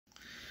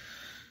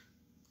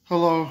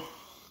Hello,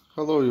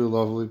 hello, you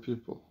lovely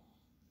people.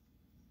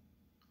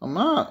 I'm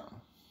Matt,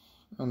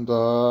 and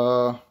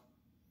I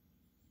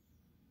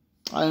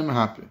am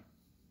happy.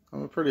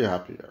 I'm a pretty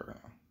happy guy right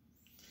now.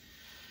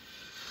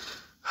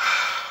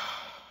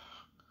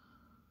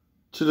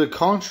 To the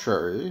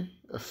contrary,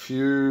 a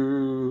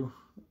few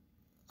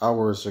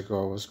hours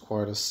ago, I was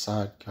quite a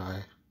sad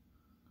guy.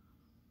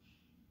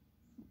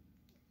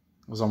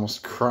 I was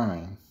almost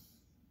crying,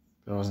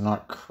 but I was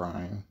not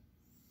crying.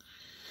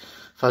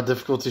 I've had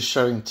difficulty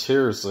shedding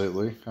tears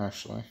lately,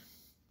 actually.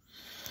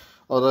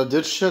 Although I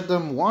did shed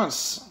them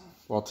once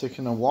while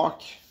taking a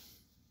walk.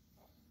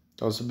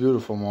 That was a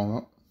beautiful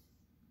moment.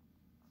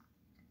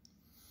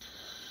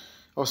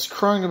 I was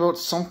crying about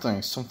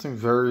something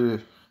very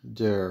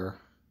dear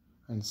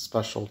and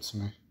special to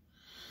me.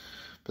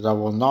 But I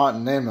will not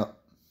name it.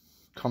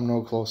 Come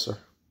no closer.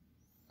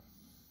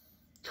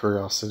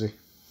 Curiosity.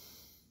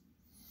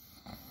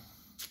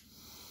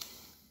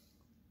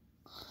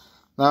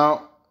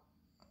 Now,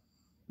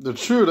 the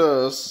truth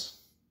is,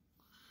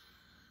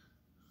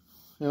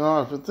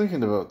 I've been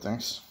thinking about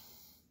things.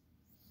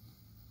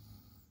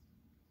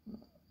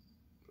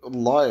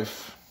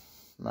 Life,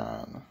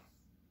 man.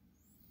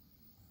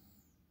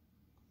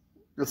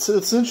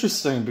 It's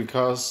interesting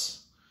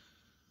because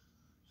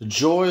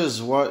joy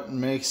is what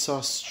makes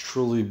us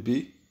truly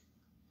be.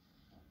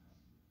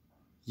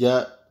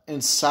 Yet,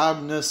 in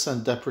sadness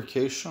and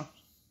deprecation,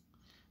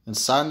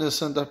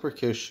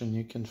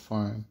 you can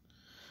find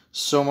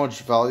so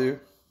much value.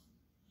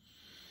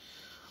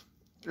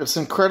 It's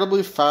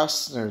incredibly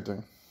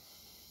fascinating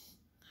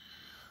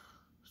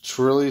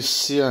to really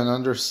see and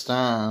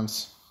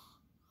understand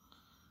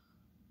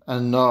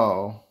and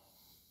know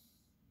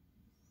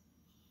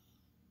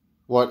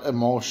what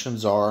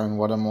emotions are and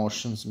what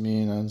emotions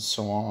mean and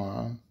so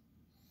on.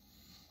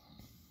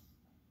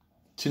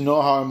 To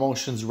know how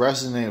emotions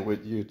resonate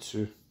with you,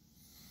 to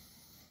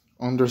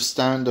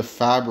understand the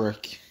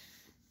fabric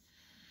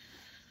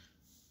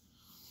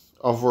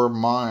of our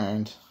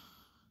mind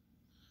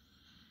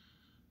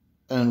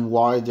and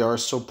why they are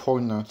so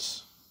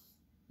poignant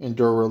in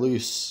their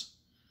release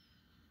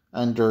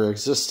and their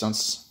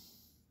existence.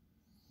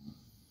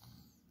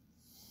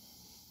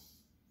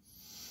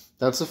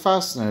 That's a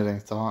fascinating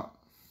thought.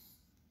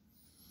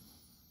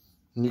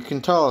 And you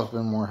can tell I've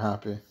been more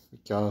happy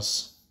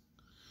because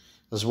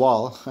maybe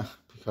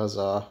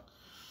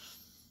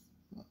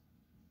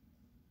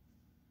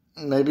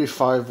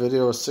 6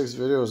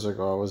 videos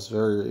ago I was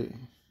very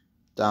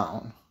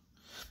down.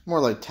 More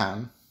like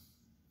 10.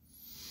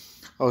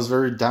 I was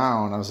very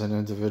down as an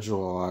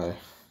individual. I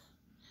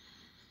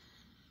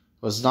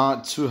was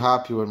not too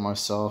happy with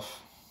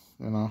myself,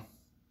 And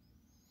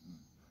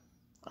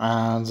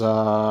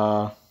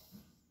I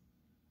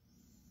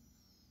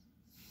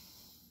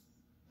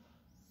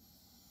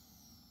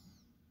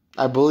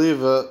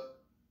believe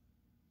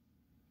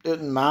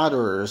it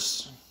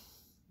matters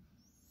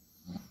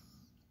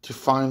to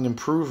find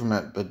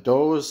improvement, but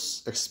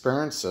those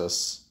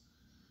experiences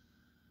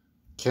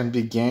can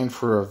be gained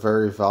for a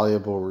very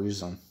valuable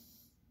reason.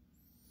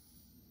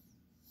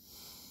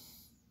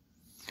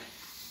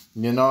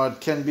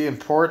 It can be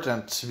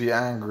important to be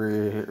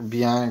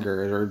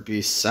angered, or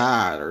be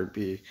sad, or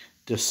be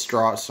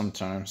distraught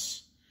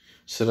sometimes,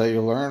 so that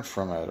you learn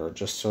from it, or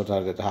just so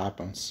that it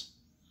happens.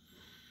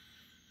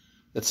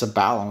 It's a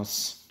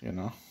balance,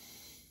 Now,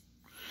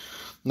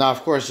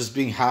 of course, just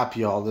being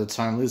happy all the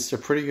time leads to a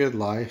pretty good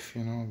life,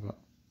 but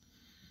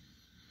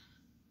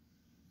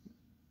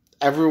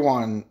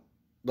everyone,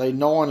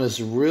 no one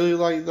is really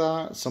like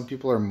that. Some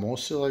people are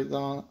mostly like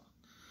that.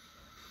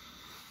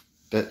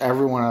 But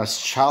everyone has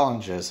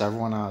challenges,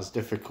 everyone has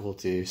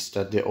difficulties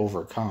that they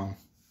overcome.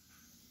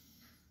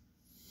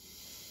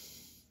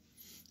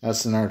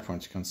 That's another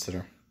point to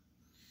consider.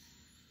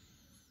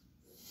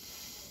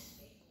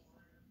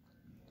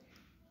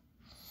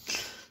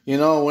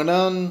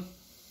 Within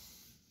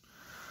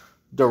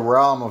the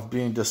realm of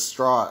being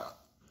distraught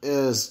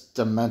is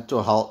the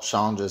mental health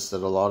challenges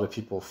that a lot of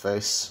people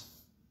face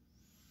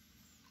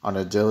on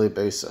a daily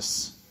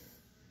basis.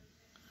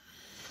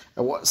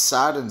 And what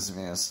saddens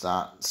me is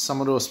that some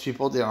of those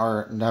people, they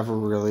are never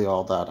really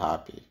all that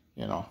happy,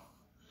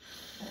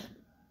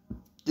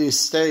 They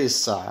stay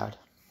sad.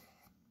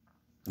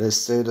 They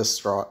stay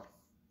distraught.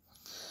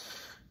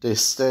 They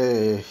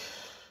stay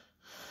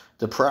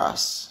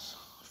depressed.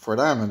 For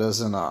them, it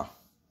isn't a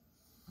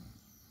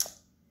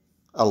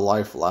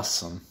life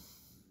lesson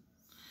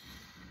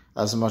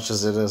as much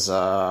as it is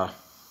a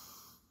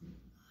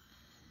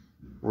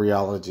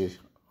reality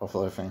of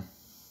living.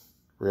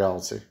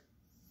 Reality.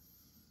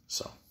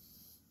 So,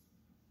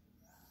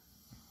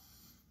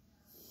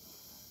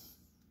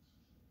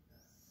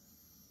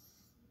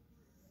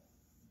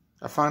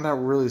 I find that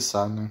really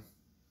saddening,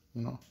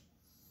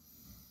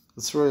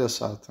 It's really a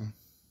sad thing.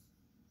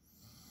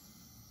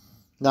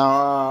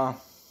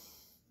 Now,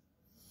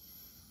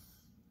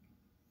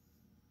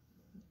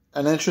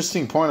 an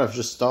interesting point I've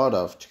just thought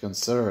of to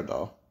consider,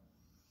 though,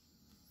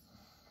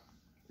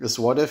 is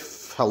what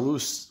if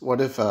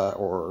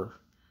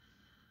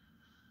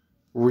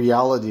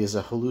reality is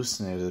a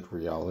hallucinated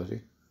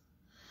reality.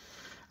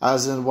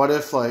 As in, what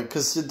if, like,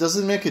 because it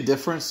doesn't make a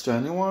difference to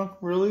anyone,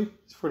 really,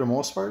 for the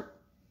most part.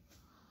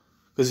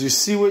 Because you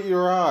see with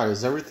your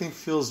eyes, everything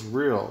feels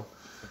real.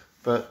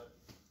 But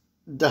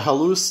the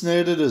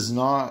hallucinated is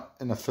not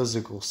in a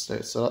physical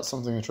state. So that's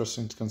something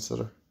interesting to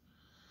consider.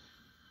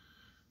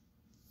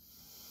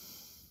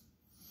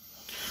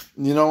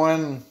 You know,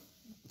 when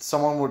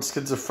someone with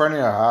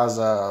schizophrenia has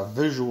a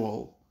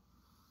visual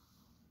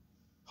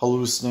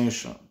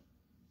hallucination,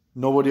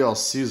 nobody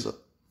else sees it.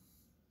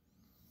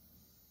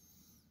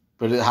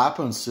 But it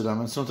happens to them,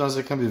 and sometimes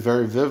it can be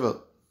very vivid.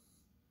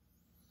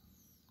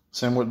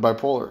 Same with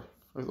bipolar,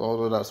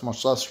 although that's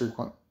much less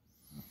frequent.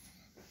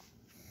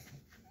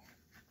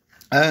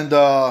 And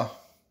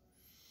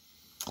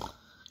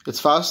it's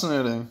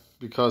fascinating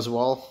because,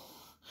 well,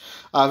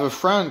 I have a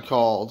friend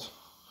called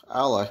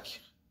Alec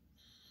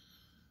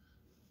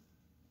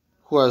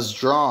who has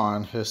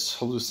drawn his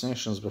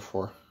hallucinations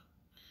before.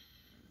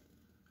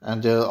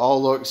 And they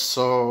all look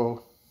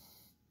so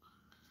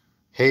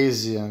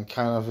hazy and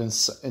kind of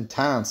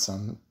intense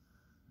and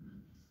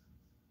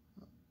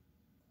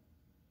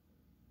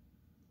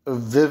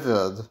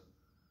vivid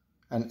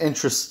and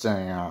interesting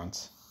and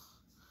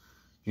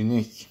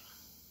unique.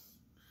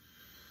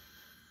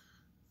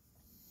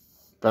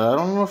 But I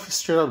don't know if he's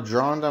straight up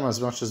drawn them as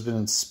much as been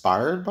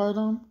inspired by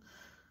them.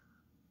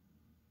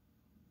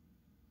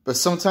 But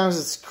sometimes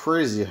it's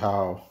crazy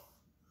how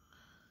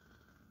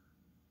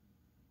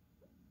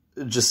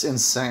just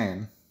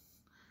insane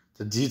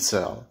the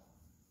detail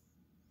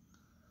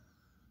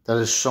that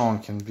is shown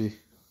can be.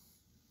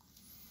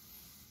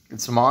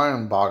 It's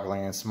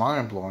mind-boggling, it's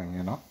mind-blowing,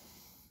 you know?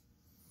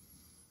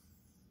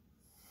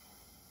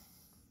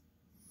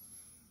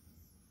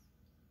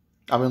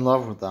 I'm in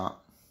love with that.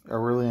 I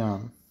really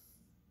am.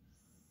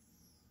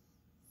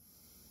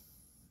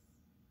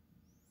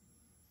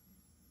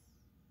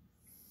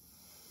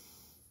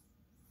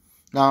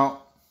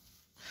 Now,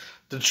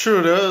 the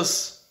truth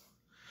is,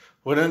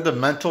 within the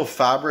mental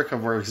fabric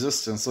of our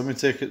existence, let me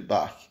take it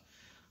back.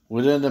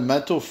 Within the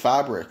mental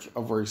fabric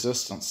of our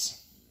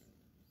existence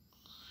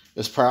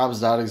is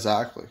perhaps that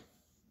exactly.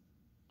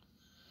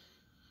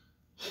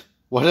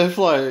 What if,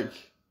 like,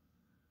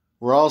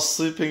 we're all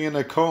sleeping in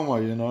a coma,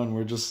 you know, and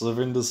we're just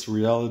living this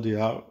reality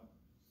out?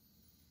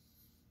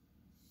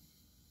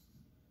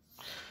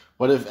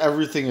 What if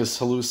everything is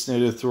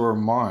hallucinated through our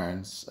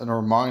minds, and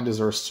our mind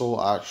is our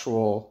sole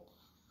actual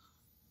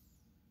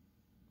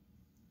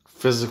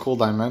physical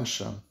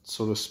dimension,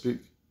 so to speak,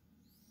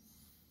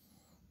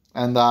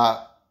 and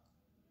that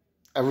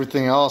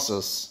everything else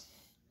is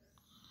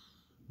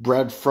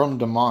bred from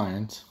the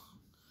mind?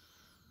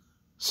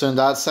 So in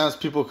that sense,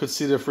 people could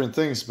see different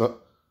things,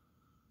 but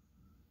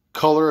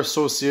color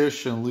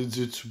association leads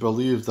you to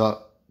believe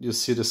that you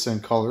see the same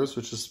colors,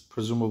 which is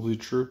presumably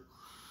true.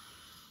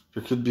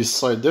 There could be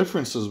slight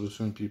differences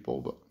between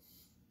people, but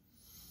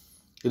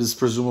it is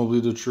presumably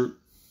the truth.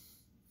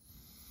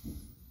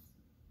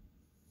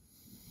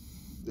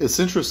 It's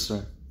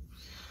interesting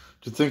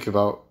to think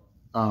about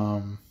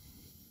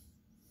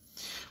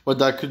what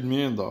that could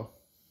mean, though.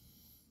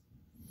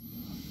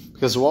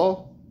 Because,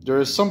 well, there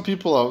are some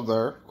people out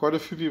there, quite a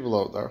few people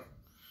out there,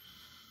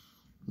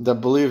 that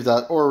believe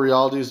that our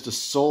reality is the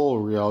sole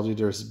reality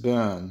there's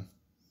been,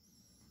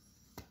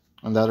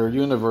 and that our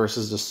universe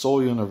is the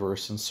sole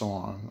universe, and so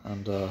on.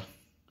 And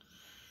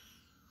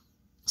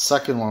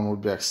second one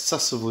would be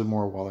excessively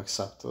more well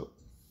accepted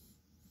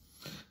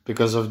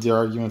because of the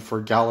argument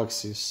for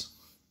galaxies,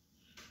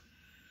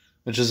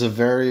 which is a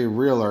very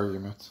real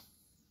argument,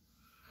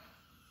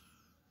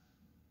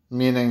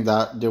 meaning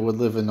that they would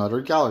live in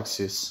other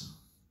galaxies.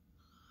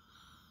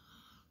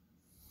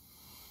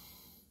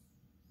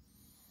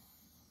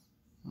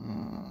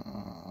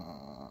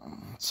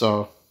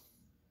 So,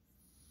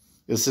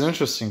 it's an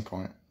interesting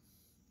point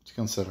to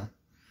consider,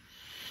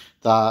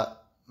 that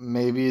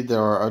maybe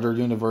there are other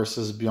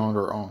universes beyond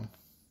our own.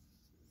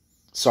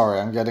 Sorry,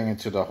 I'm getting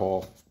into the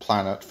whole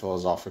planet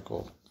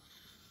philosophical,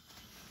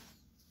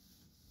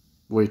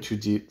 way too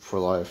deep for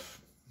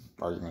life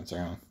arguments,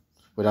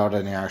 without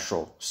any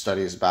actual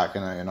studies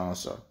backing it, you know,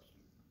 so.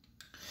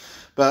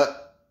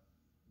 But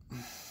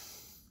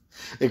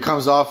it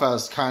comes off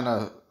as kind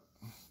of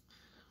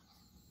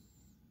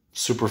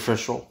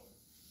superficial,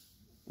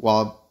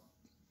 while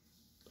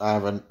I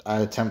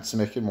attempt to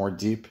make it more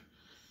deep.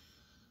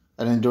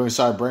 And in doing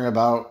so, I bring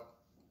about,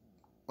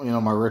 you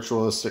know, my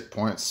ritualistic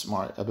points,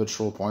 my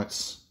habitual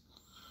points,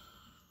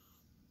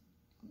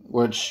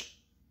 which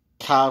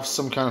have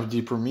some kind of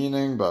deeper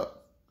meaning,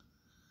 but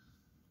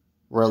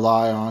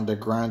rely on the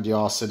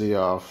grandiosity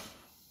of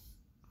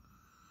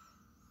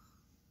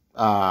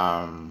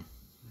the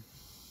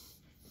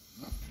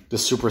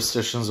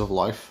superstitions of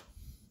life.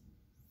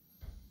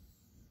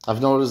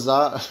 I've noticed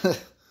that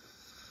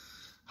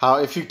how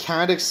if you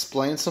can't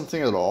explain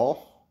something at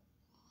all,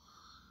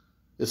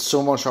 it's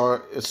so much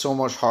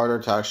harder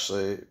to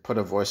actually put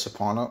a voice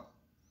upon it.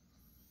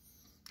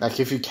 Like,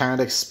 if you can't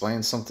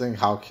explain something,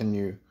 how can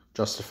you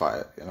justify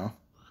it, you know?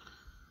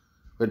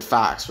 with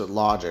facts, with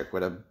logic,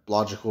 with a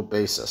logical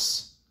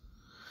basis.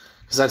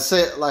 Because I'd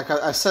say, like,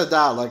 I said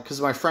that, like, because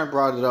my friend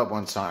brought it up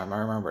one time. I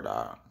remember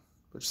that,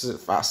 which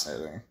is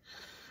fascinating.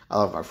 I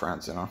love my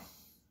friends, you know.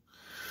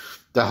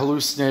 The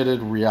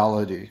hallucinated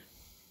reality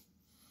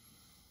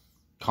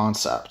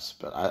concept,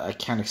 but I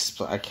can't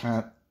explain. I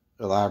can't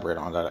elaborate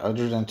on that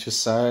other than to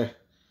say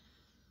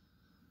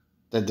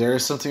that there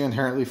is something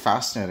inherently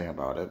fascinating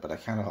about it, but I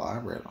can't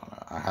elaborate on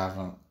it. I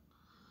haven't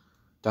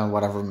done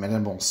whatever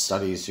minimal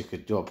studies you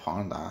could do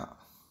upon that.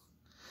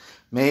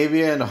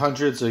 Maybe in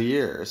hundreds of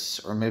years,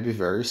 or maybe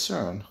very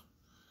soon,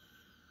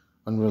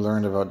 when we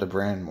learn about the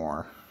brain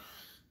more.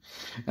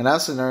 And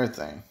that's another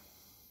thing.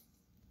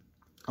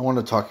 I want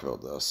to talk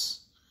about this.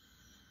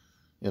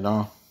 You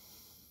know?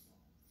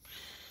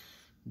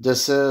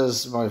 This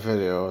is my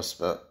videos,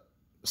 but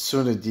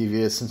soon it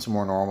deviates into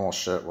more normal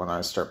shit when I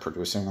start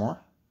producing more.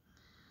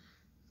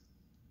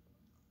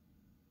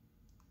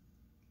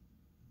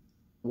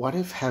 What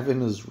if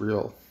heaven is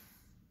real?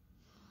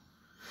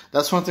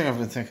 That's one thing I've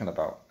been thinking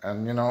about.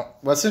 And, you know,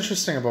 what's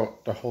interesting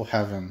about the whole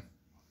heaven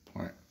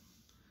point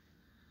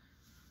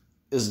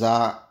is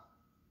that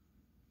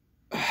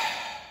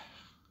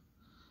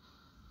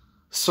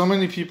so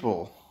many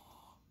people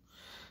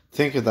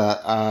think of that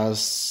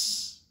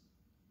as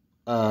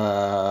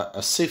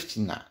a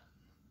safety net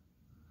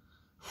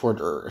for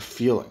their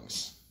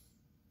feelings,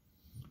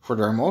 for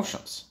their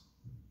emotions,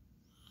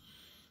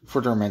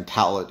 for their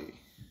mentality.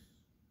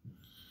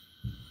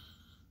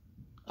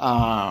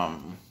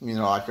 You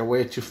know, like a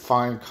way to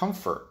find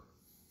comfort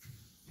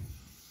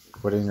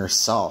within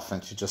yourself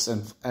and to just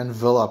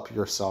envelop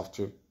yourself,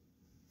 to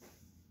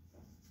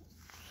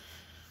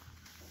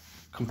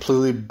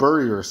completely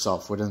bury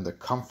yourself within the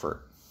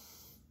comfort.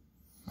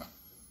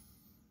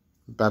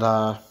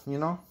 But, you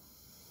know,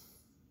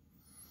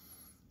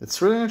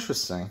 it's really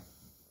interesting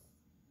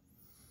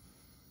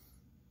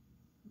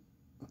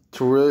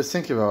to really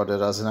think about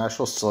it as an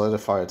actual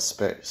solidified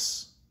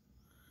space.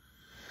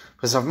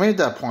 Because I've made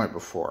that point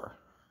before,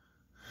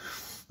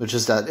 which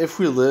is that if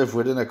we live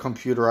within a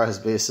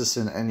computerized basis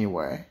in any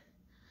way,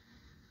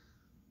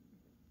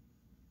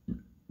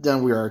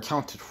 then we are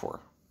accounted for.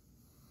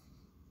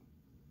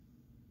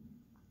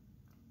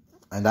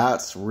 And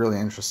that's really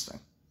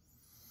interesting.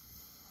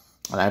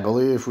 And I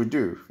believe we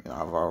do. You know,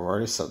 I've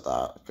already said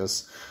that,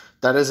 because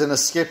that is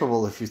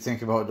inescapable if you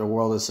think about the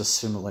world as a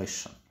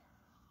simulation.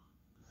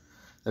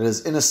 That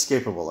is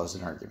inescapable as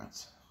an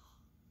argument.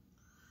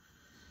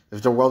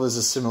 If the world is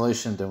a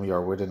simulation, then we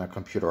are within a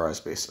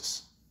computerized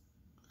basis.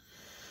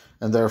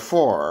 And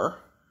therefore,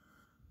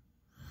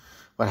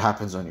 what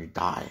happens when you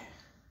die?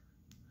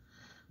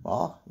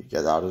 Well, you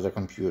get out of the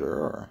computer,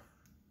 or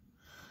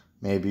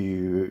maybe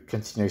you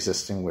continue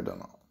existing within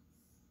it.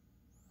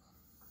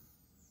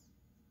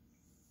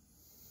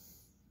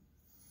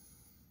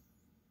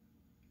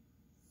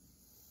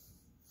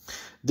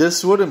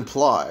 This would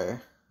imply,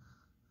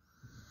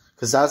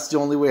 because that's the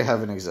only way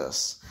heaven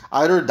exists.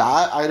 Either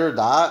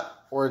that,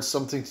 or it's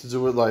something to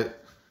do with, like,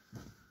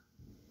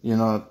 you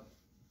know,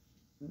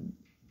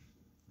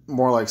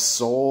 more like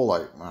soul,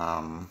 like,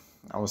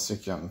 I was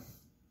thinking,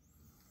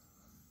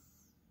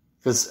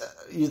 because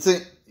you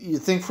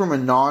think from a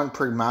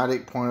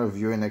non-pragmatic point of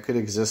view, and it could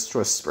exist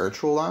through a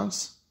spiritual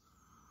lens,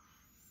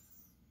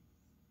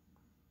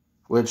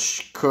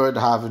 which could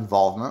have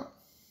involvement,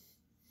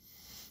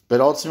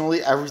 but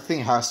ultimately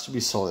everything has to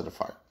be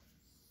solidified.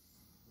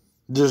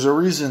 There's a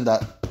reason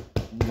that,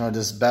 you know,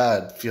 this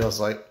bed feels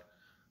like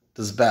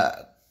this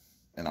bed,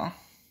 you know?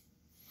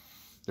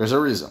 There's a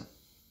reason.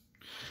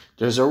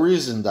 There's a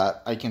reason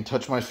that I can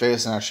touch my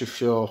face and actually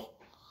feel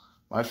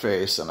my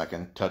face, and I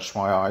can touch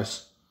my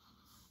eyes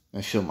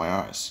and feel my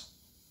eyes.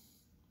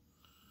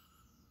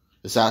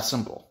 It's that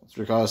simple. It's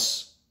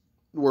because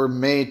we're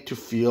made to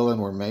feel,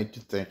 and we're made to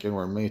think, and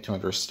we're made to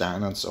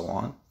understand, and so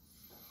on.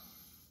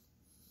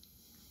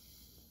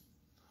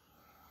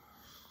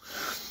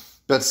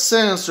 But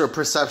since our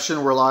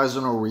perception relies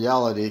on our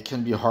reality, it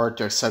can be hard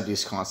to accept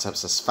these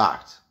concepts as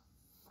fact.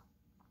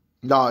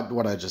 Not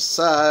what I just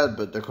said,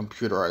 but the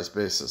computerized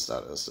basis,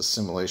 that is, the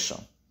simulation.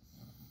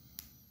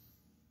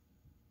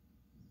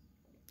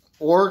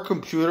 Or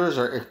computers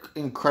are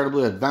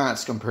incredibly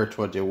advanced compared to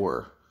what they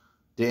were.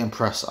 They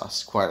impress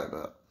us quite a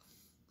bit.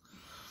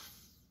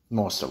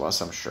 Most of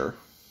us, I'm sure.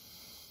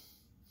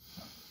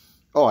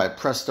 Oh, I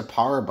pressed the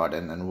power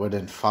button, and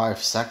within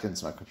 5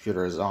 seconds my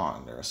computer is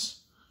on. There's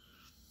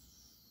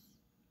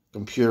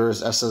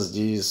computers,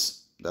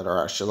 SSDs that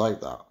are actually like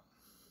that.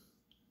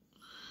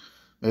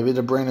 Maybe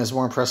the brain is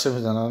more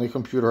impressive than any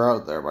computer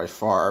out there by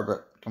far,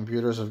 but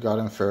computers have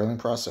gotten fairly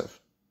impressive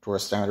to our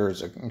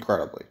standards,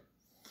 incredibly.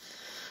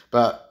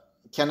 But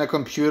can a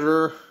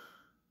computer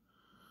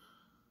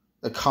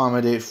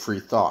accommodate free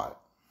thought?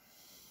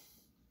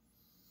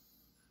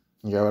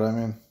 You get what I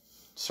mean?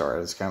 Sorry,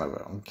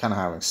 I'm kind of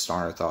having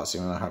stoner thoughts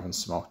even though I haven't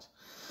smoked.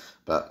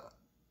 But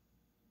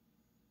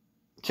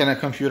can a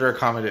computer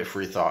accommodate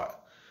free thought?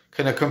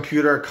 Can a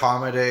computer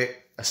accommodate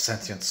a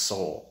sentient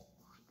soul?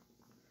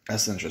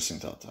 That's an interesting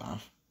thought to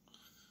have.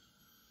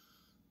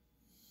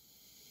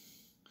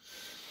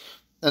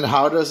 And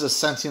how does a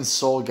sentient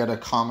soul get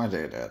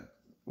accommodated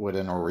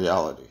within a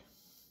reality?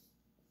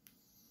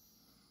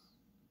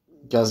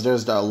 Because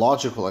there's the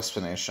logical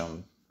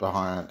explanation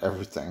behind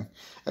everything,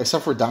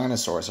 except for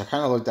dinosaurs. I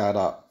kind of looked that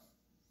up.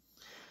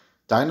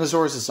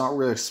 Dinosaurs is not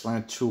really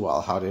explained too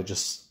well how they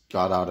just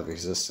got out of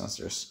existence.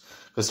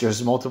 Because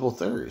there's multiple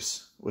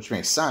theories, which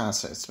makes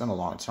sense. It's been a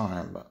long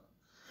time, but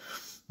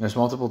there's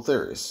multiple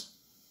theories.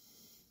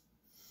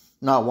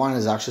 Not one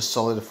is actually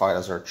solidified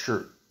as our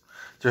truth.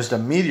 There's the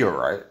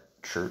meteorite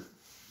truth,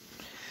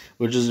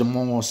 which is the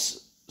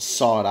most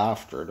sought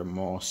after, the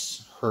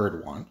most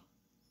heard one.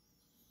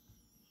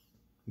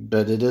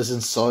 But it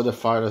isn't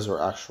solidified as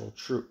our actual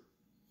truth.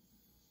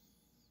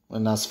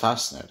 And that's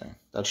fascinating.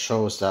 That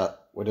shows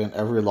that within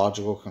every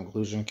logical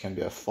conclusion can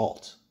be a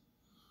fault.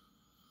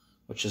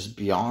 Which is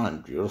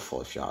beyond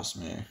beautiful, if you ask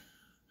me.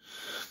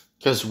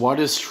 Because what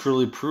is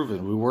truly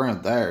proven? We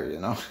weren't there, you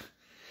know?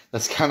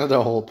 That's kind of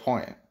the whole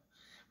point.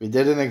 We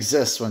didn't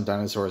exist when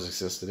dinosaurs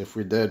existed. If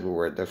we did, we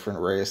were a different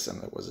race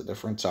and it was a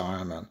different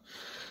time. And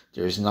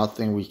there's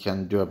nothing we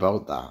can do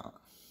about that.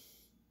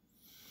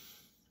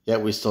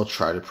 Yet we still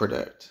try to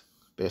predict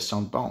based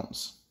on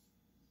bones.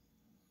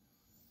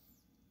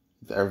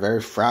 They're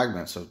very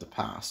fragments of the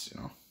past,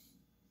 you know.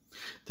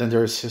 Then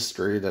there's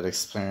history that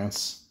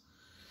explains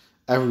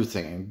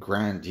everything in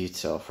grand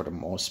detail for the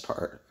most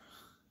part.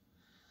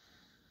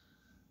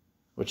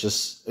 Which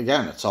is,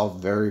 again, it's all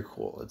very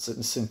cool.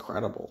 It's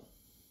incredible.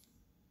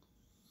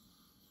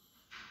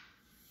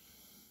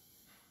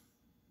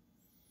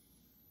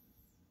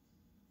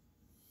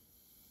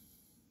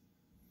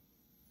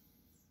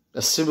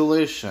 A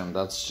simulation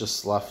that's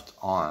just left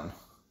on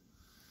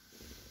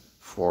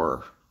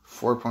for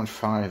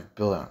 4.5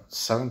 billion,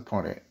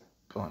 7.8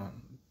 billion,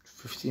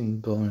 15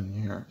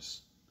 billion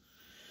years.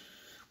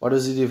 What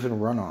does it even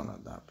run on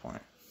at that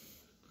point?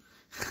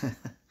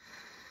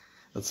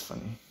 That's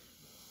funny.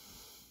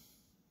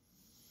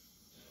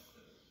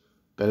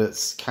 But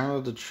it's kind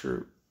of the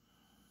truth.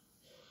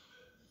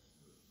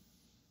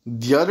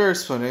 The other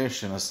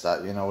explanation is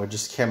that, you know, it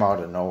just came out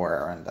of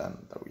nowhere and then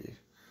that we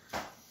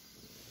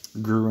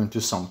grew into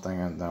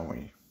something and then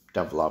we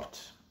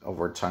developed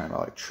over time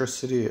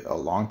electricity, a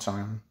long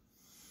time.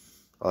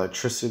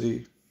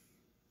 Electricity.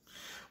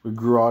 We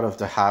grew out of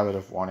the habit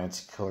of wanting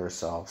to kill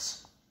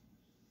ourselves.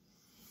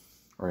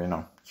 Or, you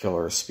know, kill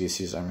our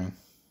species, I mean.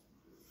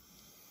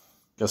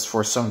 Because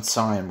for some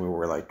time we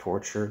were like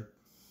tortured.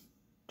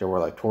 There were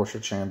like torture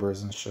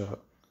chambers and shit.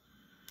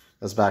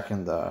 That's back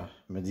in the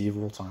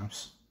medieval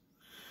times.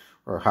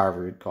 Or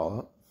however you'd call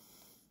it.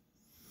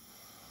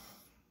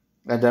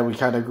 And then we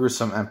kind of grew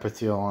some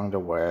empathy along the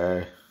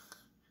way.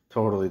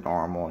 Totally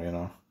normal, you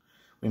know.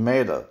 We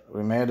made it.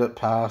 We made it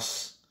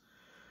past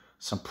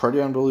some pretty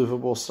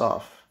unbelievable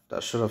stuff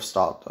that should have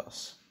stopped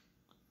us.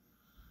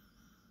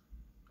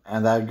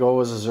 And that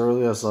goes as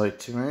early as, like,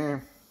 to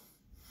me,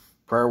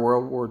 prior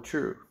World War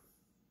II.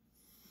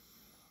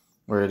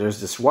 Where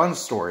there's this one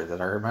story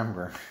that I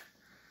remember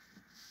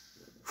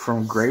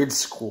from grade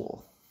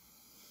school.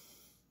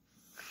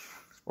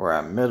 Or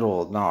at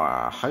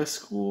high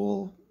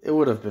school. It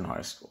would have been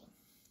high school.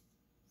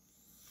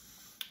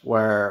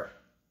 Where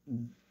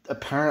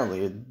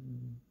apparently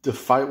the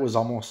fight was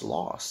almost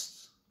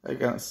lost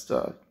against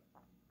the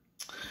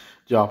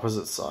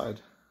opposite side.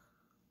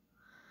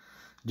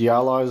 The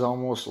Allies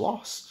almost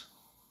lost.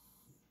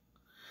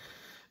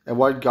 And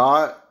what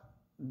got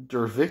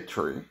their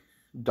victory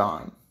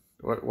done,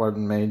 what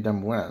made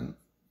them win,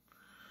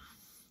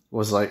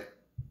 was like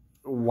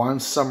 1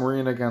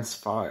 submarine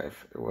against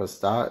 5. It was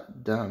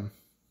that dumb.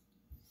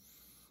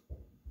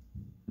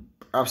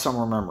 Perhaps I'm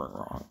remembering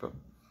wrong, but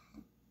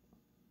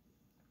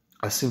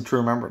I seem to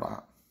remember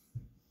that.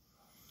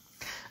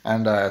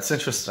 And it's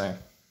interesting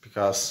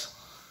because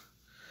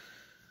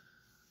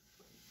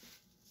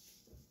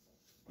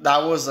that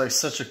was like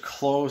such a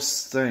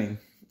close thing,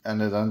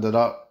 and it ended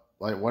up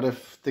like, what if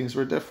things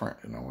were different?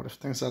 You know, what if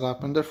things had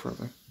happened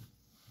differently?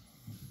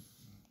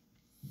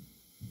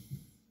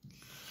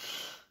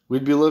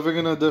 We'd be living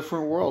in a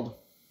different world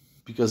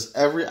because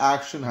every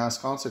action has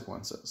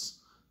consequences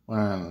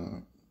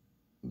when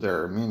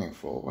they're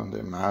meaningful, when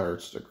they matter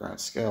to the grand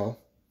scale.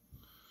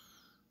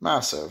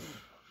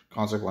 Massive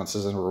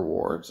consequences and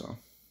rewards.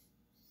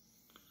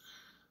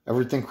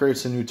 Everything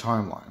creates a new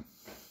timeline.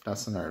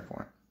 That's another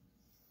point.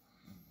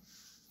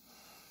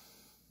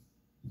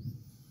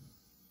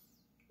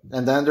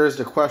 And then there's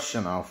the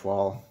question of,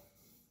 well,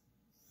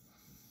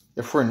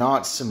 if we're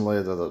not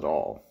simulated at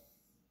all,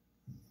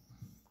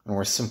 and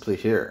we're simply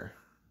here,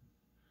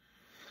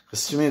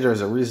 because to me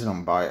there's a reason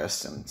I'm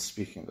biased in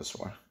speaking this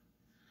way.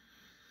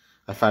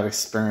 I've had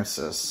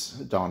experiences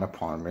dawn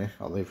upon me.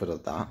 I'll leave it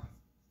at that.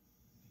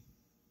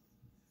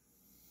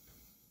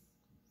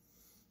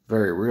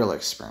 Very real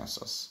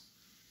experiences.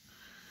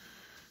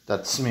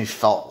 That to me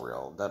felt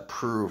real. That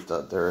proved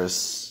that there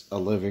is a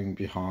living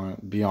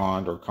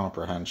beyond our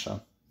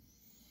comprehension.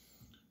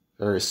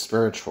 Very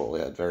spiritual,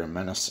 yet very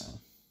menacing.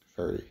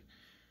 Very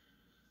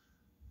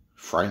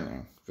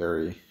frightening.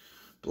 Very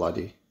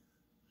bloody.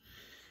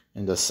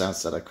 In the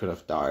sense that I could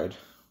have died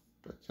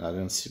But I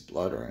didn't see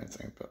blood or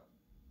anything, but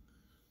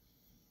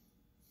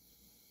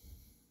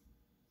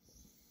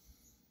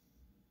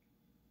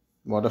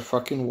what a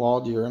fucking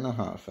wild year and a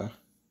half, eh?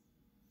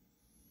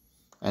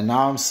 And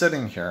now I'm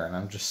sitting here and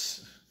I'm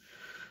just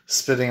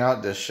spitting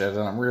out this shit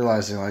and I'm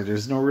realizing like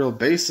there's no real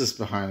basis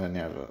behind any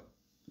of it.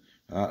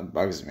 And that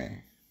bugs me.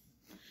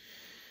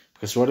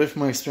 Because what if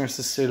my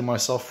experiences stay to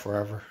myself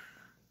forever?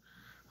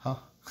 Huh?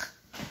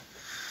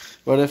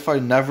 What if I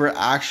never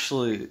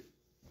actually,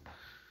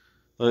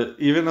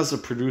 even as a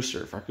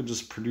producer, if I could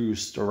just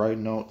produce the right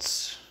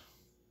notes,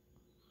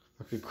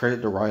 I could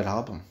create the right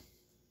album.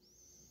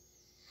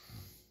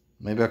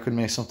 Maybe I could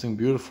make something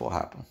beautiful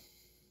happen.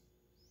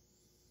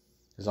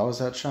 There's always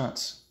that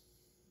chance.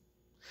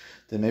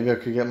 Then maybe I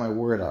could get my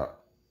word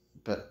out.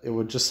 But it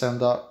would just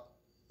end up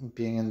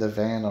being in the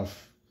vein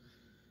of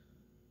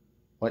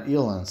what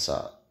Elon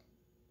said.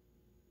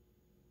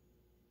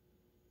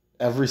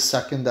 Every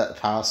second that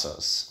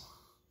passes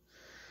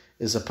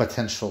is a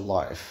potential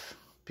life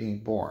being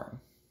born.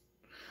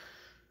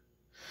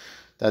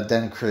 That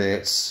then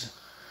creates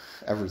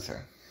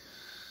everything.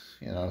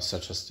 You know,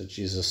 such as the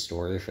Jesus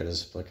story, if it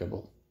is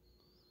applicable.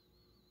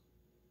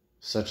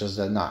 Such as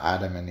the, not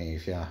Adam and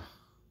Eve, yeah.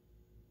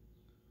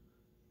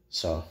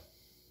 So,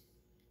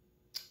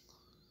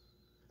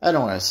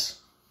 anyways,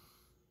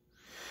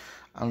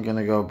 I'm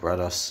gonna go,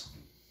 brothers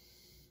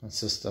and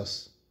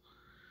sisters.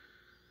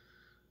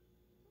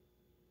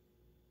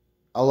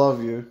 I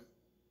love you.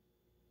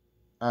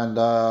 And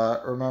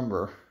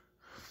remember,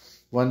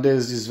 one day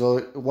these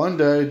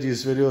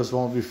videos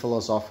won't be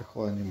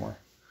philosophical anymore.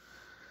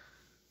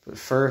 But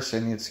first, I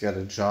need to get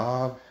a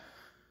job.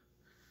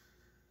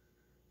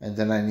 And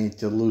then I need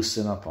to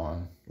loosen up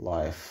on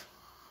life.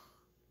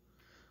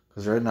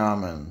 Because right now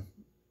I'm in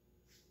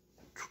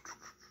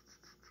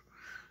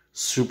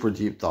super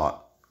deep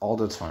thought all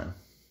the time.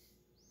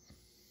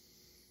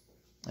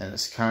 And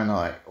it's kind of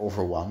like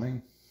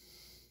overwhelming.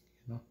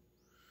 You know?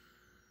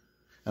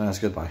 And that's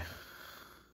goodbye.